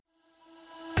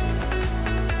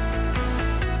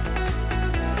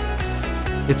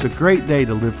It's a great day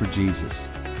to live for Jesus.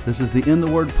 This is the In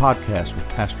the Word podcast with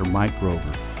Pastor Mike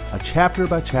Grover, a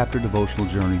chapter-by-chapter devotional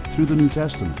journey through the New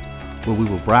Testament, where we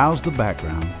will browse the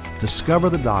background, discover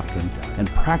the doctrine, and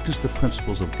practice the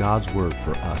principles of God's Word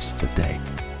for us today.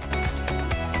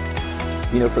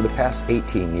 You know, for the past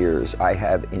 18 years, I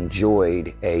have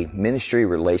enjoyed a ministry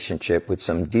relationship with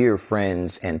some dear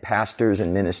friends and pastors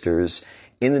and ministers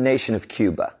in the nation of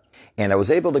Cuba. And I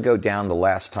was able to go down the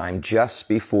last time just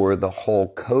before the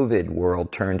whole COVID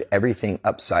world turned everything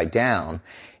upside down.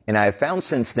 And I have found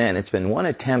since then, it's been one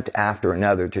attempt after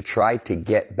another to try to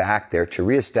get back there to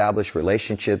reestablish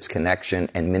relationships, connection,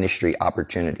 and ministry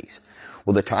opportunities.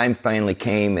 Well, the time finally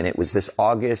came, and it was this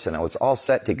August, and I was all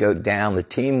set to go down. The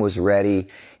team was ready,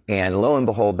 and lo and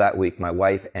behold, that week, my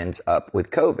wife ends up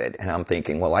with COVID. And I'm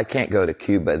thinking, well, I can't go to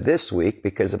Cuba this week,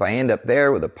 because if I end up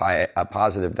there with a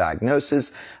positive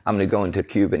diagnosis, I'm going to go into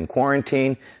Cuban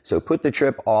quarantine. So put the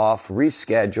trip off,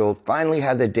 rescheduled, finally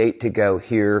had the date to go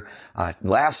here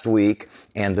last week.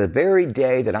 And the very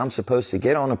day that I'm supposed to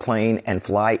get on a plane and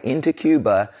fly into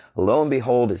Cuba, lo and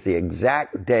behold, is the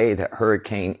exact day that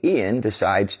Hurricane Ian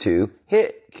decides to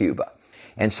hit Cuba.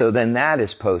 And so then that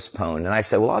is postponed. And I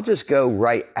said, well, I'll just go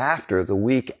right after, the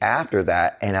week after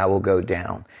that, and I will go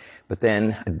down. But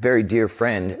then a very dear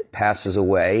friend passes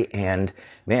away, and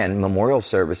memorial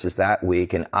service is that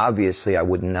week, and obviously I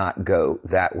would not go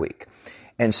that week.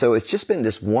 And so it's just been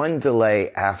this one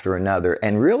delay after another,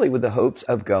 and really with the hopes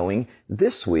of going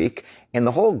this week. And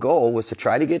the whole goal was to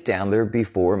try to get down there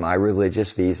before my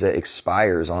religious visa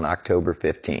expires on October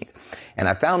 15th. And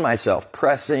I found myself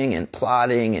pressing and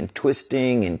plotting and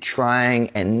twisting and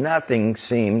trying, and nothing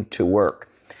seemed to work.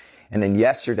 And then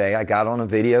yesterday I got on a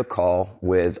video call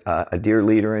with a dear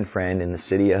leader and friend in the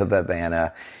city of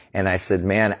Havana. And I said,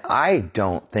 man, I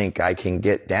don't think I can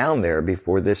get down there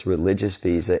before this religious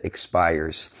visa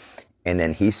expires. And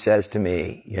then he says to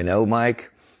me, you know,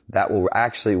 Mike, that will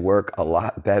actually work a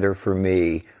lot better for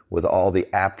me with all the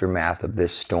aftermath of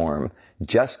this storm.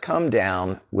 Just come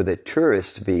down with a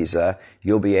tourist visa.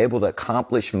 You'll be able to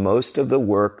accomplish most of the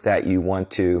work that you want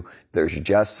to. There's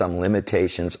just some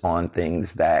limitations on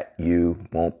things that you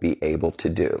won't be able to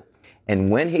do. And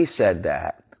when he said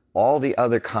that, all the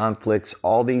other conflicts,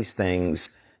 all these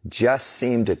things just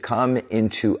seemed to come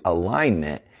into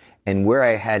alignment. And where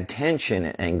I had tension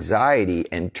and anxiety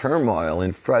and turmoil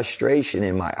and frustration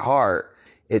in my heart,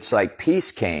 it's like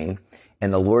peace came,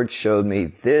 and the Lord showed me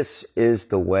this is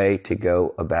the way to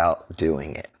go about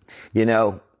doing it. You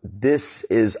know, this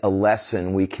is a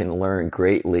lesson we can learn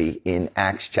greatly in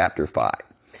Acts chapter 5.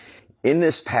 In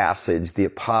this passage, the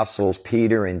apostles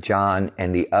Peter and John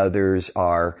and the others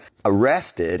are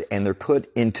arrested, and they're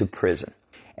put into prison.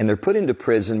 And they're put into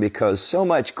prison because so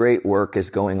much great work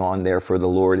is going on there for the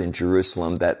Lord in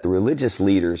Jerusalem that the religious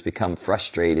leaders become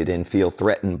frustrated and feel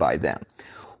threatened by them.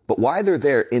 But while they're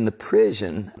there in the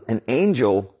prison, an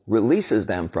angel releases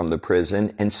them from the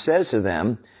prison and says to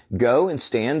them, go and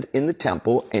stand in the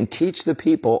temple and teach the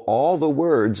people all the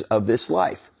words of this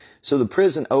life. So the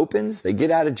prison opens, they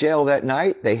get out of jail that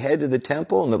night, they head to the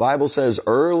temple, and the Bible says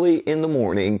early in the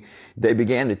morning, they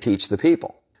began to teach the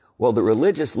people. Well, the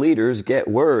religious leaders get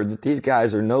word that these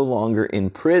guys are no longer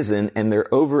in prison and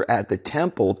they're over at the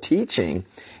temple teaching.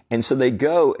 And so they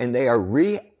go and they are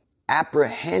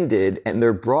reapprehended and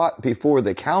they're brought before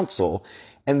the council,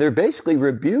 and they're basically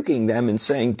rebuking them and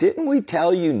saying, didn't we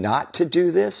tell you not to do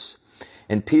this?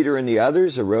 And Peter and the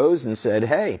others arose and said,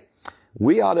 hey,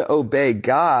 we ought to obey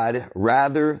God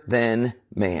rather than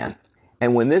man.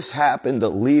 And when this happened, the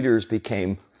leaders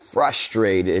became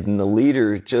frustrated, and the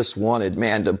leaders just wanted,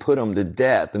 to put them to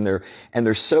death. And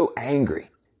they're so angry.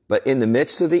 But in the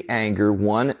midst of the anger,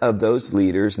 one of those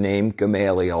leaders named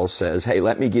Gamaliel says, hey,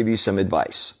 let me give you some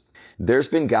advice. There's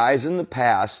been guys in the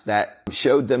past that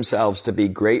showed themselves to be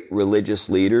great religious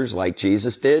leaders like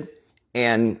Jesus did.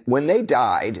 And when they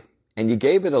died and you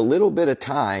gave it a little bit of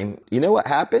time, you know what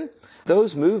happened?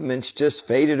 Those movements just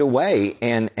faded away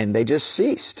and they just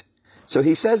ceased. So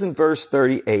he says in verse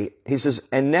 38, he says,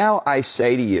 and now I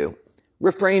say to you,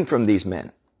 refrain from these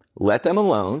men. Let them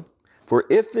alone. For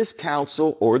if this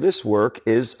counsel or this work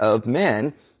is of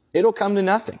men, it'll come to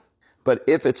nothing. But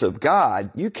if it's of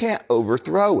God, you can't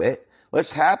overthrow it,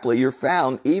 lest haply you're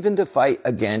found even to fight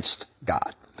against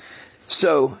God.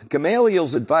 So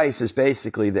Gamaliel's advice is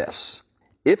basically this.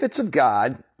 If it's of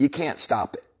God, you can't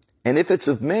stop it. And if it's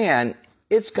of man,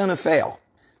 it's going to fail.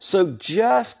 So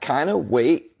just kind of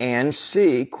wait and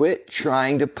see. Quit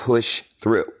trying to push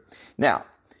through. Now,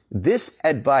 this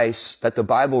advice that the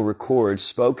Bible records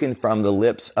spoken from the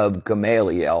lips of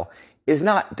Gamaliel is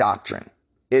not doctrine.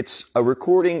 It's a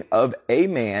recording of a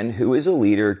man who is a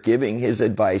leader giving his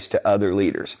advice to other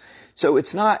leaders. So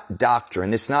it's not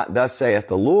doctrine. It's not thus saith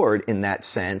the Lord in that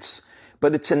sense,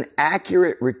 but it's an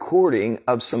accurate recording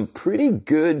of some pretty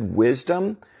good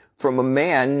wisdom from a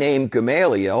man named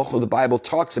Gamaliel, who the Bible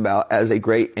talks about as a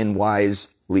great and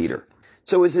wise leader.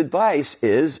 So his advice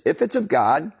is, if it's of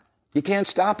God, you can't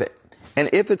stop it. And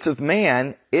if it's of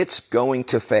man, it's going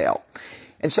to fail.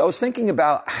 And so I was thinking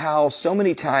about how so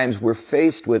many times we're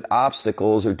faced with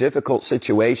obstacles or difficult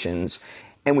situations,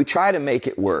 and we try to make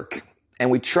it work,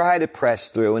 and we try to press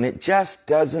through, and it just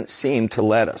doesn't seem to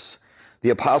let us.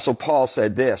 The Apostle Paul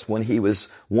said this when he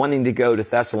was wanting to go to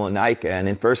Thessalonica, and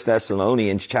in 1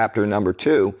 Thessalonians chapter number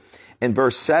 2, in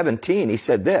verse 17, he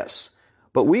said this,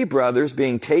 "But we, brothers,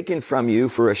 being taken from you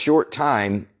for a short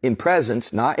time, in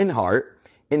presence, not in heart,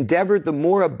 endeavored the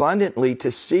more abundantly to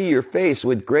see your face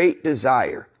with great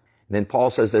desire." And then Paul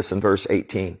says this in verse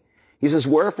 18. He says,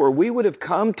 "Wherefore we would have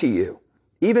come to you,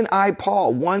 even I,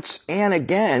 Paul, once and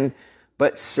again,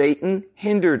 but Satan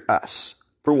hindered us.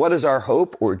 For what is our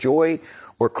hope or joy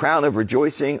or crown of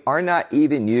rejoicing? Are not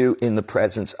even you in the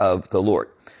presence of the Lord?"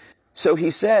 So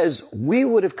he says, we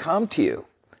would have come to you.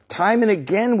 Time and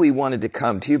again we wanted to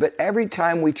come to you, but every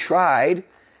time we tried,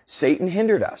 Satan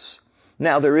hindered us.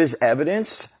 Now, there is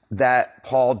evidence that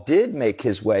Paul did make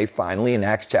his way finally in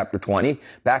Acts chapter 20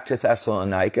 back to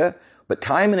Thessalonica, but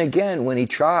time and again when he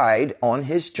tried on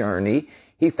his journey,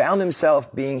 he found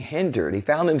himself being hindered. He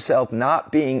found himself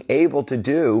not being able to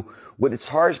do what his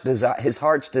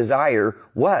heart's desire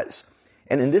was.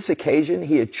 And in this occasion,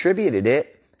 he attributed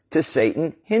it to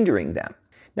Satan hindering them.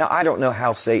 Now, I don't know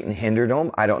how Satan hindered them.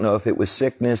 I don't know if it was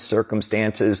sickness,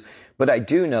 circumstances, but I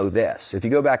do know this. If you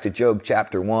go back to Job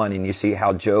chapter 1 and you see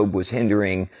how Job was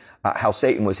how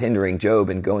Satan was hindering Job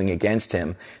and going against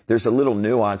him, there's a little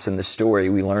nuance in the story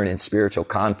we learn in spiritual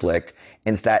conflict,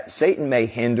 and it's that Satan may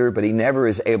hinder, but he never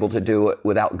is able to do it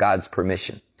without God's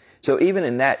permission. So even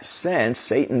in that sense,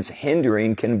 Satan's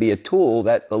hindering can be a tool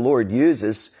that the Lord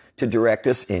uses to direct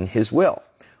us in his will.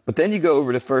 But then you go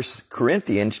over to 1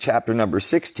 Corinthians chapter number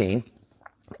 16,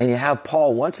 and you have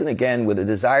Paul once and again with a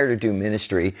desire to do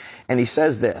ministry, and he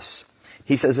says this.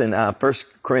 He says in 1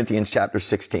 Corinthians chapter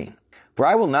 16, "For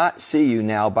I will not see you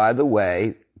now by the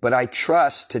way, but I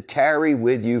trust to tarry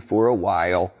with you for a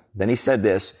while." Then he said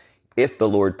this, "if the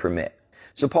Lord permit."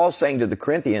 So Paul's saying to the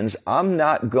Corinthians, I'm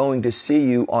not going to see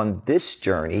you on this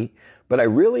journey, but I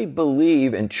really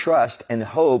believe and trust and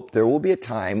hope there will be a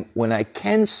time when I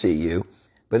can see you.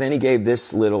 But then he gave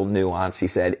this little nuance. He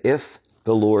said, if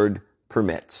the Lord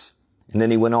permits. And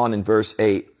then he went on in verse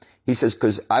 8. He says,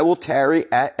 "Because I will tarry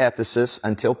at Ephesus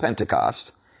until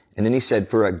Pentecost." And then he said,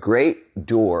 "For a great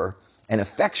door and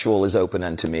effectual is open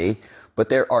unto me, but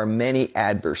there are many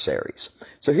adversaries."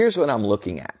 So here's what I'm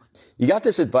looking at. You got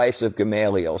this advice of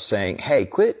Gamaliel saying, hey,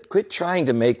 quit trying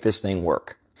to make this thing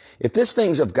work. If this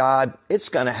thing's of God, it's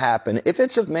going to happen. If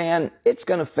it's of man, it's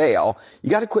going to fail. You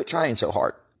got to quit trying so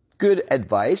hard. Good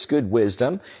advice, good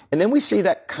wisdom. And then we see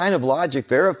that kind of logic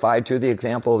verified through the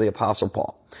example of the Apostle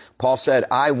Paul. Paul said,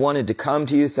 I wanted to come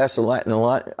to you,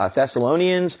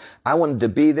 Thessalonians. I wanted to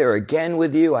be there again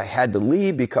with you. I had to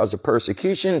leave because of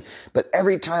persecution. But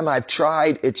every time I've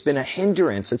tried, it's been a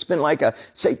hindrance. It's been like a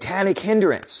satanic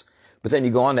hindrance. But then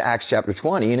you go on to Acts chapter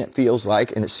 20, and it feels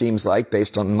like, and it seems like,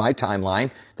 based on my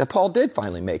timeline, that Paul did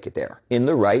finally make it there in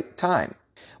the right time.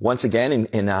 Once again,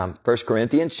 in 1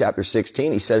 Corinthians chapter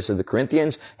 16, he says to the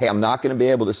Corinthians, hey, I'm not going to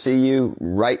be able to see you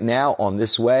right now on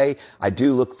this way. I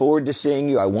do look forward to seeing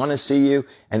you. I want to see you.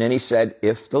 And then he said,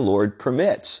 if the Lord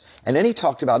permits. And then he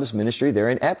talked about his ministry there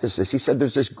in Ephesus. He said,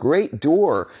 there's this great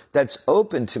door that's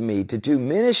open to me to do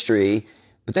ministry.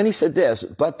 But then he said this,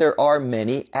 but there are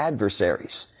many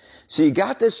adversaries. So you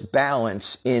got this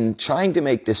balance in trying to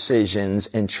make decisions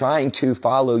and trying to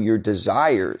follow your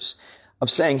desires of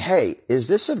saying, hey, is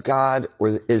this of God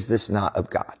or is this not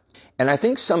of God? And I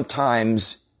think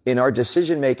sometimes in our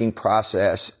decision-making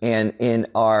process and in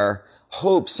our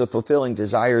hopes of fulfilling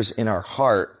desires in our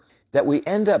heart, that we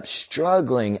end up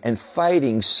struggling and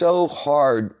fighting so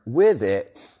hard with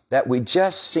it that we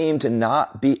just seem to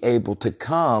not be able to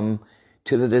come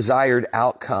to the desired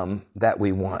outcome that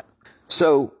we want.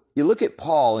 So you look at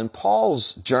Paul, and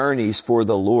Paul's journeys for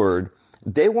the Lord,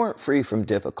 they weren't free from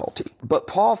difficulty. But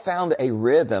Paul found a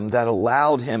rhythm that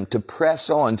allowed him to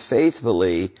press on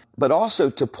faithfully, but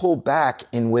also to pull back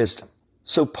in wisdom.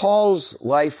 So Paul's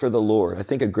life for the Lord, I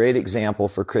think a great example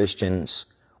for Christians,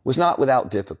 was not without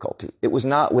difficulty. It was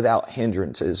not without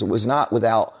hindrances. It was not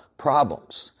without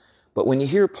problems. But when you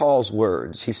hear Paul's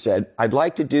words, he said, I'd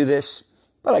like to do this,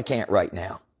 but I can't right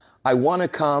now. I want to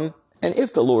come, And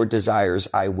if the Lord desires,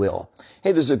 I will.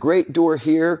 Hey, there's a great door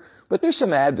here, but there's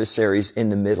some adversaries in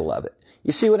the middle of it.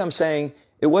 You see what I'm saying?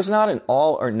 It was not an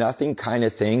all or nothing kind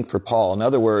of thing for Paul. In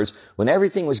other words, when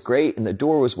everything was great and the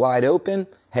door was wide open,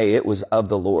 hey, it was of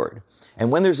the Lord.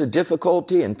 And when there's a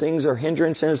difficulty and things are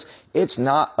hindrances, it's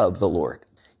not of the Lord.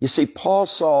 You see, Paul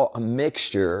saw a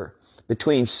mixture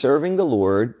between serving the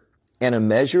Lord and a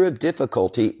measure of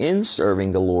difficulty in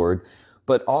serving the Lord,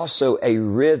 but also a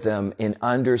rhythm in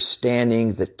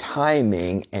understanding the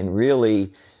timing and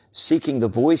really seeking the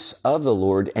voice of the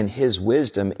Lord and His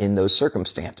wisdom in those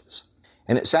circumstances.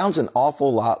 And it sounds an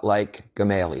awful lot like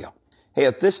Gamaliel. Hey,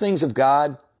 if this thing's of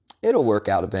God, it'll work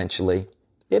out eventually.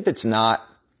 If it's not,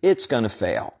 it's going to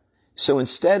fail. So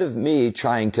instead of me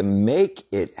trying to make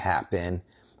it happen,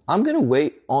 I'm going to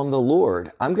wait on the Lord.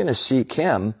 I'm going to seek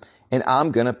Him, and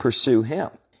I'm going to pursue Him.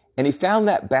 And he found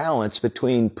that balance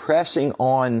between pressing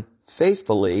on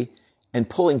faithfully and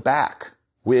pulling back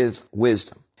with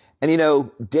wisdom. And you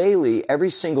know, daily, every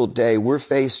single day, we're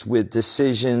faced with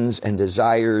decisions and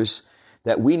desires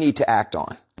that we need to act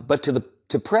on. But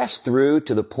to press through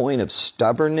to the point of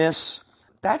stubbornness,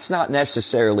 that's not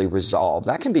necessarily resolve.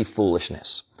 That can be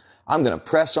foolishness. I'm going to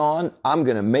press on. I'm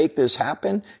going to make this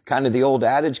happen. Kind of the old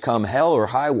adage, come hell or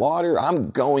high water, I'm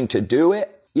going to do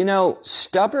it. You know,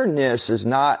 stubbornness is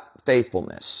not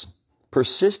faithfulness.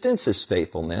 Persistence is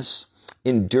faithfulness.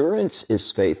 Endurance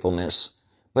is faithfulness.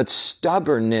 But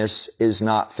stubbornness is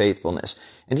not faithfulness.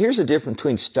 And here's the difference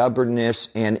between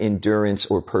stubbornness and endurance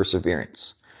or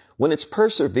perseverance. When it's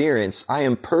perseverance, I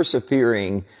am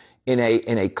persevering in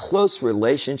a close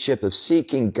relationship of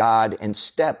seeking God and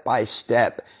step by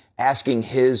step asking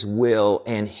His will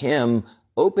and Him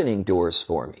opening doors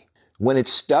for me. When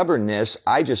it's stubbornness,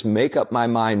 I just make up my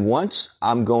mind once,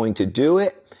 I'm going to do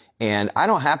it, and I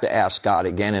don't have to ask God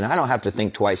again, and I don't have to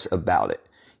think twice about it.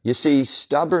 You see,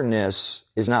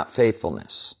 stubbornness is not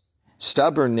faithfulness.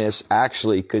 Stubbornness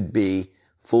actually could be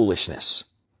foolishness.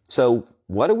 So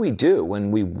what do we do when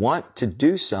we want to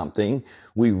do something?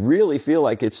 We really feel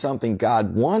like it's something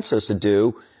God wants us to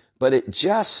do, but it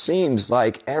just seems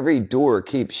like every door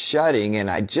keeps shutting, and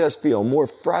I just feel more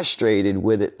frustrated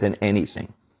with it than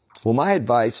anything. Well, my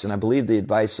advice, and I believe the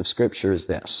advice of Scripture, is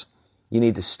this. You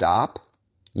need to stop.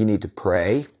 You need to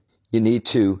pray. You need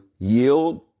to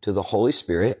yield to the Holy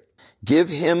Spirit. Give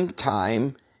Him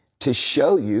time to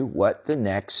show you what the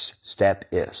next step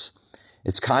is.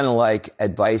 It's kind of like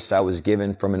advice I was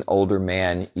given from an older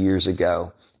man years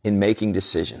ago in making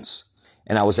decisions.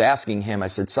 And I was asking him, I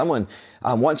said, someone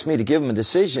wants me to give them a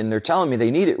decision. They're telling me they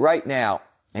need it right now.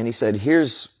 And he said,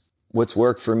 here's what's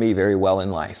worked for me very well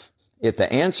in life. If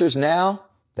the answer's now,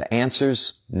 the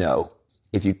answer's no.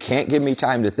 If you can't give me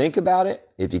time to think about it,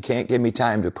 if you can't give me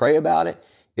time to pray about it,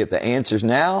 if the answer's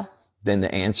now, then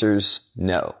the answer's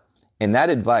no. And that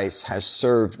advice has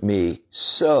served me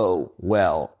so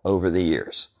well over the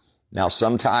years. Now,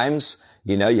 sometimes,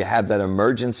 you have that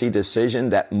emergency decision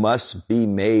that must be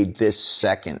made this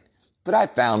second. But I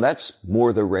found that's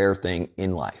more the rare thing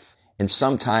in life. And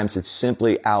sometimes it's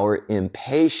simply our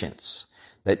impatience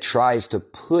that tries to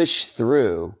push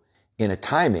through in a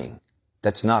timing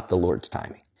that's not the Lord's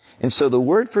timing. And so the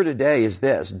word for today is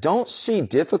this. Don't see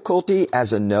difficulty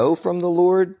as a no from the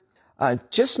Lord,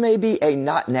 just maybe a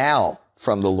not now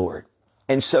from the Lord.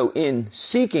 And so in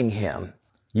seeking Him,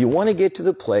 you want to get to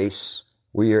the place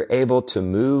where you're able to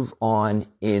move on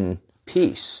in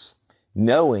peace,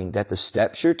 knowing that the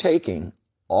steps you're taking,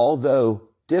 although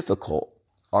difficult,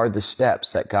 are the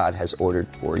steps that God has ordered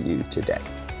for you today.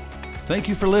 Thank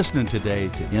you for listening today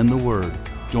to In the Word.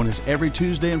 Join us every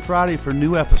Tuesday and Friday for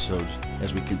new episodes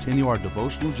as we continue our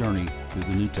devotional journey through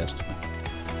the New Testament.